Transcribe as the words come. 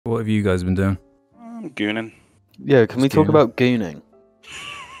have you guys been doing? Gooning. Yeah, can we talk about gooning?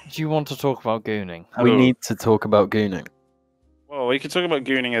 Do you want to talk about gooning? We need to talk about gooning. Well, we could talk about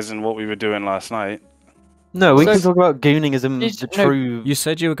gooning as in what we were doing last night. No, we can talk about gooning as in the true... You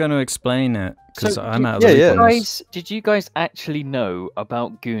said you were going to explain it, because I'm out of the loop on this. Did you guys actually know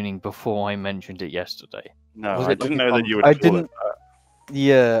about gooning before I mentioned it yesterday? No, I didn't know that you would call it that.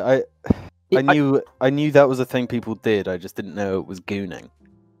 Yeah, I knew that was a thing people did, I just didn't know it was gooning.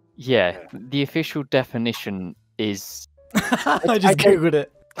 Yeah, the official definition is... I just googled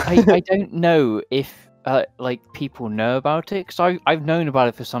it. I don't know if people know about it, because I've known about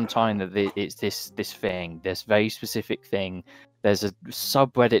it for some time, that it's this thing, this very specific thing. There's a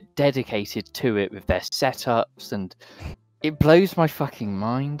subreddit dedicated to it with their setups, and it blows my fucking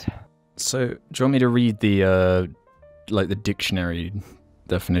mind. So, do you want me to read the the dictionary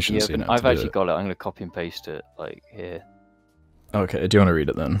definition? Yeah, so you know I've actually got it. I'm gonna copy and paste it here. Okay, do you want to read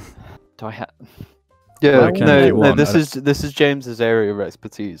it then? Do I have? Yeah, no. This is James's area of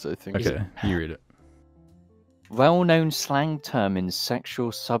expertise, I think. Okay, you read it. Well-known slang term in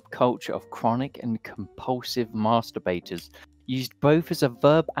sexual subculture of chronic and compulsive masturbators, used both as a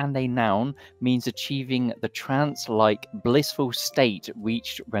verb and a noun, means achieving the trance-like blissful state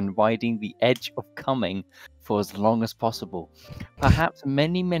reached when riding the edge of coming for as long as possible, perhaps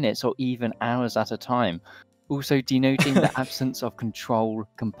many minutes or even hours at a time. Also denoting the absence of control,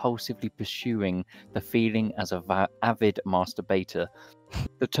 compulsively pursuing the feeling as an avid masturbator.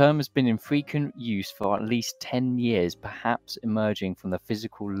 The term has been in frequent use for at least 10 years, perhaps emerging from the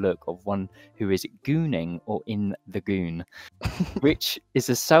physical look of one who is gooning or in the goon, which is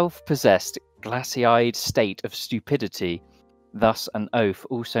a self-possessed, glassy-eyed state of stupidity, thus an oath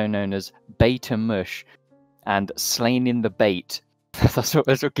also known as beta mush and slain in the bait. That's what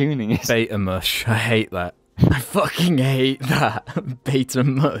gooning is. Beta mush, I hate that. I fucking hate that. Beta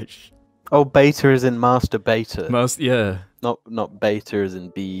mush. Oh, beta is in master beta. Yeah. Not beta as in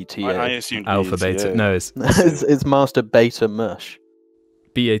BETA. I assumed alpha beta. No, it's master beta mush.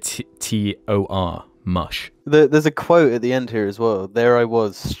 BATOR mush. There's a quote at the end here as well. There I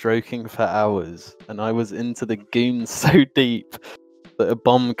was, stroking for hours, and I was into the goon so deep that a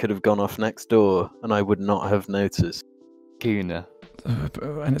bomb could have gone off next door, and I would not have noticed. Gooner.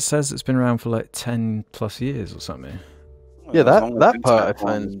 And it says it's been around for like 10 plus years or something. Well, yeah, that part I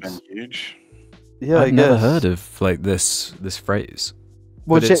find been huge. Yeah, I've never heard of like this phrase.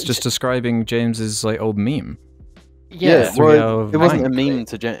 Well, but it's just describing James's like old meme. Yeah, well, it wasn't a meme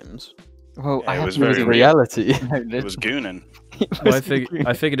to James. Well, yeah, it was very reality. It was gooning. Well,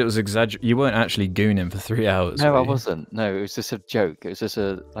 I figured it was exaggerated. You weren't actually gooning for 3 hours. No, I wasn't. No, it was just a joke. It was just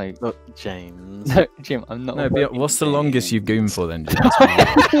a Look, James. No, Jim, I'm not. No, but what's the longest you've gooned for then, James?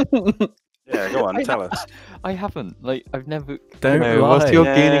 Yeah, go on, tell us. I haven't. I've never. Don't lie. What's your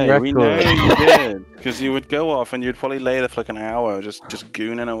gooning record? We know you did, because you would go off and you'd probably lay there for like an hour, just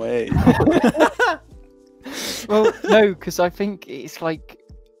gooning away. Well, no, because I think it's like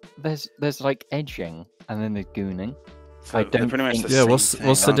there's like edging and then there's gooning. So I don't pretty much think... the Yeah, same what's thing, the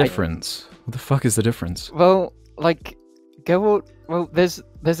aren't they? difference? What the fuck is the difference? Well, there's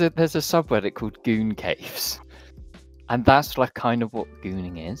a subreddit called Goon Caves, and that's like kind of what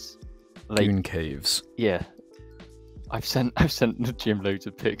gooning is. Like, Goon caves. Yeah, I've sent Jim loads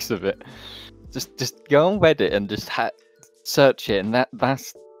of pics of it. Just go on Reddit and just search it, and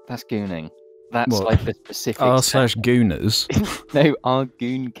that's gooning. That's What? like the specific r/gooners. No, our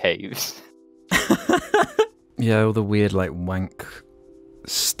Goon Caves. Yeah, all the weird like wank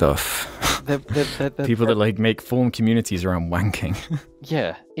stuff. They're People that like make form communities around wanking.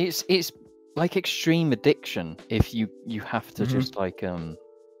 Yeah, it's like extreme addiction if you have to just like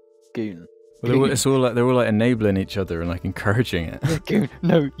Goon. Well, it's all like they're all like enabling each other and like encouraging it. Yeah, goon.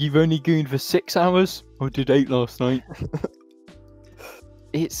 No, you've only gooned for 6 hours. I did 8 last night.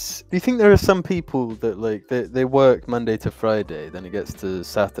 It's. Do you think there are some people that like they work Monday to Friday, then it gets to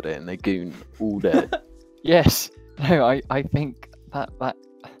Saturday and they goon all day? Yes. No, I think that.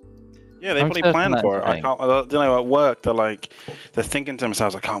 Yeah, they I'm probably certain plan that's for it. the I thing. can't. At work, they're thinking to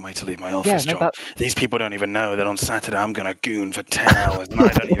themselves, I can't wait to leave my office no, job. These people don't even know that on Saturday I'm gonna goon for 10 hours and I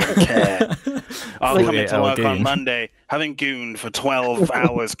don't even care. I'll come into 48-hour work on goon. Monday having gooned for 12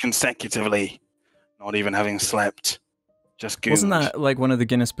 hours consecutively, not even having slept. Just gooned. Wasn't that like one of the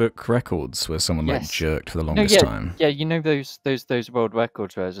Guinness Book records where someone like Yes. jerked for the No, longest time? Yeah, you know those world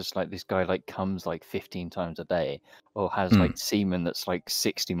records where it's just like this guy like comes like 15 times a day, or has like semen that's like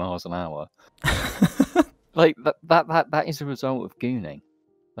 60 miles an hour. Like that is a result of gooning.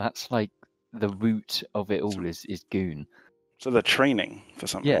 That's like the root of it all is goon. So they're training for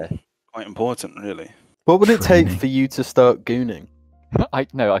something. Yeah. Quite important, really. What would it take Training. for you to start gooning?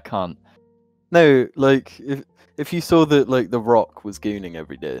 I can't. No, like if you saw that like The Rock was gooning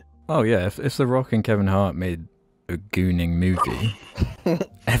every day. Oh yeah, if The Rock and Kevin Hart made a gooning movie,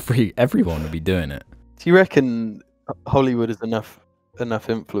 everyone would be doing it. Do you reckon Hollywood has enough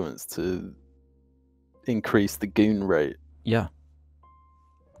influence to increase the goon rate? Yeah.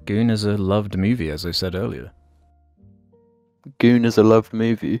 Goon is a loved movie, as I said earlier. Goon is a loved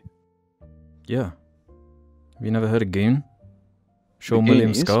movie. Yeah. Have you never heard of Goon? Sean The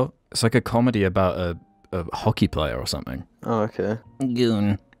William Goonies? Scott? It's like a comedy about a hockey player or something. Oh, okay.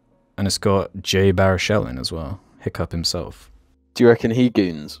 Goon. And it's got Jay Baruchel in as well. Hiccup himself. Do you reckon he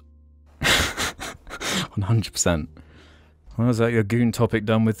goons? 100%. Well, is that your goon topic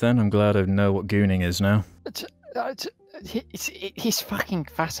done with then? I'm glad I know what gooning is now. He's fucking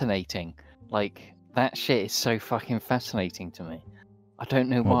fascinating. Like, that shit is so fucking fascinating to me. I don't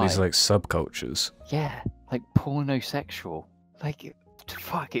know What, why. these like subcultures? Yeah, like pornosexual. Like,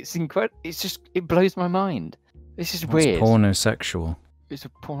 fuck, it's incredible. It's just, it blows my mind. This is What's weird. pornosexual? It's a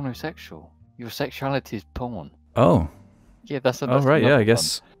pornosexual. Your sexuality is porn. Oh. Yeah, that's Oh, right, yeah, another I one.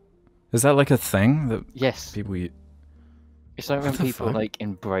 guess. Is that like a thing that Yes. people eat? It's like when What the people fuck? like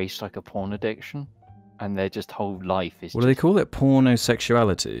embrace like a porn addiction, and their just whole life is. What do they just, call it?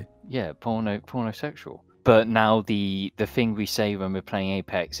 Pornosexuality? Yeah, pornosexual. But now the thing we say when we're playing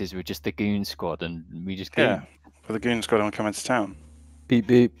Apex is we're just the goon squad, and we just goon. Yeah. For the goons got to come into town. Beep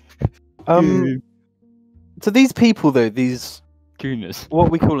beep. So these people though, these Gooners. what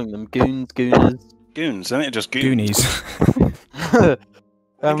are we calling them? Goons, gooners. Goons, isn't it? Just goons. Goonies.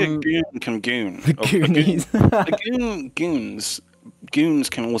 I think a goon can goon. The Or a Goonies. Goons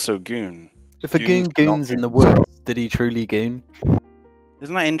can also goon. If a goon Goons cannot goons in the goon. woods, did he truly goon?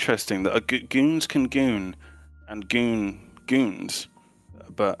 Isn't that interesting that goons can goon and goons,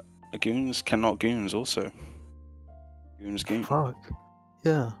 but goons cannot goons also. Goons goon. Fuck.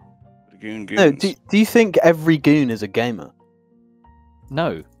 Yeah. The goon goons. No, do you think every goon is a gamer?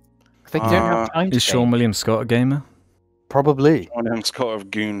 No, they don't have time to. Is Sean game. William Scott a gamer? Probably. One of them Scott of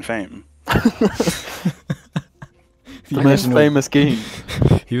goon fame. The The most original- famous goon.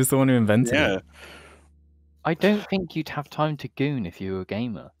 He was the one who invented Yeah. it. I don't think you'd have time to goon if you were a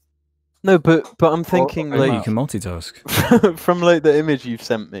gamer. No, but I'm thinking Oh, you like can multitask. from like the image you've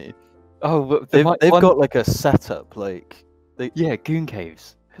sent me. Oh, but They've got like a setup like yeah, goon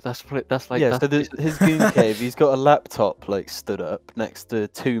caves. That's what. That's like. yeah. that's, So his goon cave, he's got a laptop like stood up next to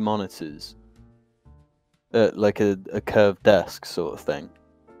two monitors, like a curved desk sort of thing,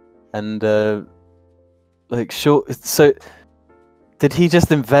 and like short. So did he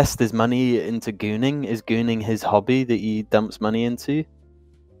just invest his money into gooning? Is gooning his hobby that he dumps money into?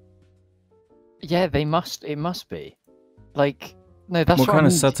 yeah, they must. It must be. Like, no, that's What kind I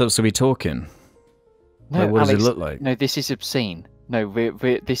of mean. setups are we talking? No, Like, what does Alex, it look like? No, this is obscene. No,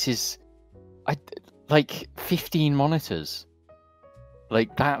 this is, like 15 monitors.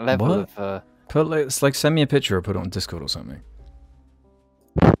 Like that level What? of. Put like, it's like send me a picture or put it on Discord or something.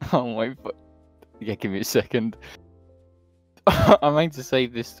 Oh my. Yeah, give me a second. I'm going to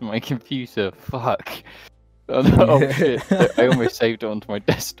save this to my computer. Fuck. Oh, no, oh Yeah. shit! I almost saved it onto my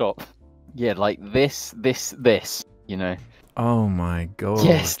desktop. Yeah, like this. You know. Oh my god.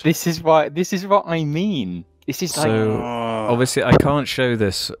 Yes, this is what I mean. This is like. So Oh. obviously I can't show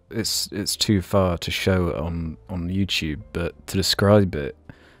this. It's too far to show it on YouTube, but to describe it,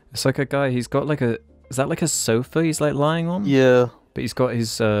 it's like a guy. He's got like a. Is that like a sofa he's like lying on? Yeah. But he's got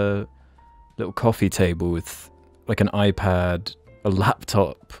his little coffee table with like an iPad, a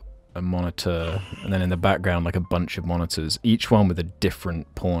laptop, a monitor, and then in the background like a bunch of monitors, each one with a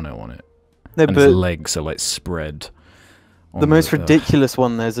different porno on it. No, And but his legs are like spread. the on most ridiculous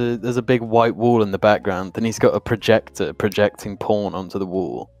one, there's a big white wall in the background, and he's got a projector projecting porn onto the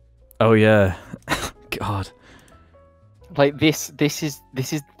wall. Oh yeah. God. Like this is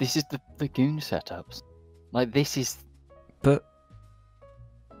the goon setups. Like this is But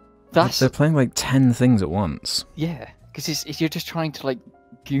that's they're playing like 10 things at once. yeah, because it's you're just trying to like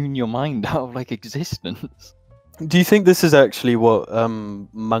goon your mind out of like existence. Do you think this is actually what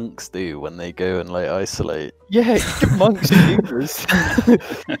monks do when they go and like isolate? Yeah, monks and gooners.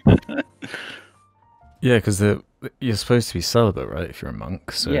 Yeah, because you're supposed to be celibate, right? If you're a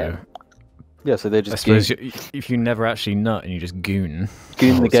monk. So Yeah. Yeah, so they I just goon, suppose if you never actually nut and you just goon.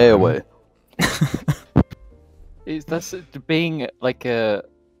 goon the gay away. That's being like a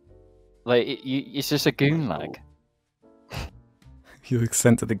it's just a goon lag. You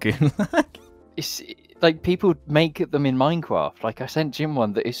sent to the goon. It's like people make them in Minecraft. Like I sent Jim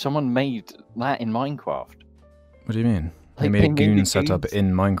one that if someone made that in Minecraft. What do you mean? They Like made a penguin goon setup goons.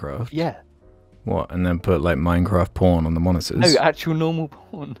 in Minecraft. Yeah. What? And then put like Minecraft porn on the monitors? No, actual normal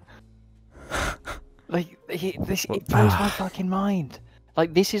porn. Like it blows my fucking mind.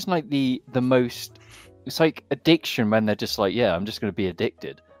 Like this is like the most. It's like addiction when they're just like, yeah, I'm just gonna be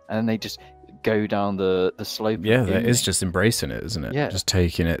addicted, and then they just go down the slope. Yeah, of that is Gooning. just embracing it, isn't it? Yeah. Just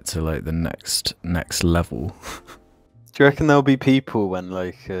taking it to like the next level. Do you reckon there'll be people when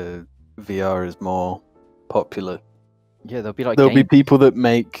like VR is more popular? Yeah, there'll be like There'll be game- people that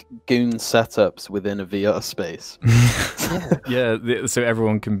make Goon setups within a VR space. Yeah, so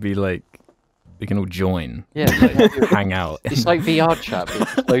everyone can be like, we can all join. Yeah, like, hang out. It's like VR chat,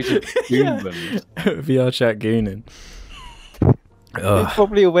 but loads of Goon rooms. VR chat gooning. It's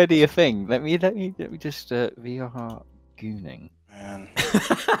probably already a thing. Let me just VR Gooning. Man.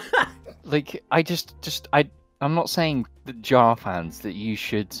 Like I'm not saying the Jar fans that you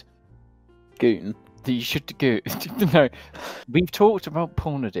should Goon. go. No, we've talked about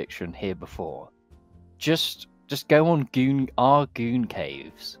porn addiction here before. Just go on Goon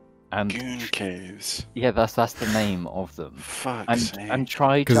caves and Goon caves. yeah, that's the name of them. Fuck's sake. And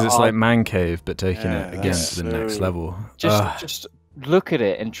try to Because it's like man cave, but taking Yeah, it again that's to the next so- level. just look at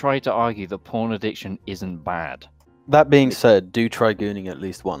it and try to argue that porn addiction isn't bad. That being said, do try Gooning at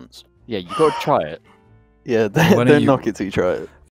least once. Yeah, you got to try it. Yeah, Why don't don't you- knock it till you try it.